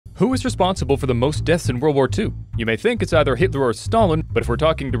Who is responsible for the most deaths in World War II? You may think it's either Hitler or Stalin, but if we're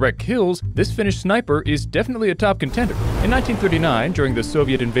talking direct kills, this Finnish sniper is definitely a top contender. In 1939, during the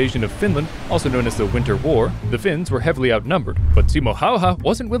Soviet invasion of Finland, also known as the Winter War, the Finns were heavily outnumbered, but Simo Häyhä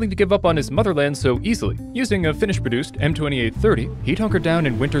wasn't willing to give up on his motherland so easily. Using a Finnish-produced M2830, he'd hunkered down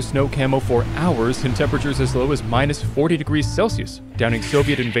in winter snow camo for hours in temperatures as low as minus 40 degrees Celsius, downing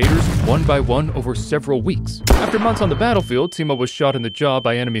Soviet invaders one by one over several weeks. After months on the battlefield, Simo was shot in the jaw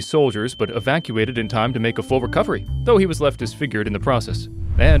by enemy soldiers, but evacuated in time to make a full recovery, though he was left disfigured in the process.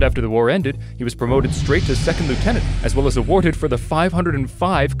 And after the war ended, he was promoted straight to second lieutenant, as well as awarded for the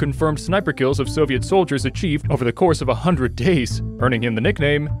 505 confirmed sniper kills of Soviet soldiers achieved over the course of 100 days, earning him the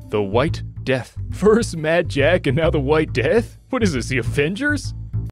nickname, the White Death. First Mad Jack and now the White Death? What is this, the Avengers?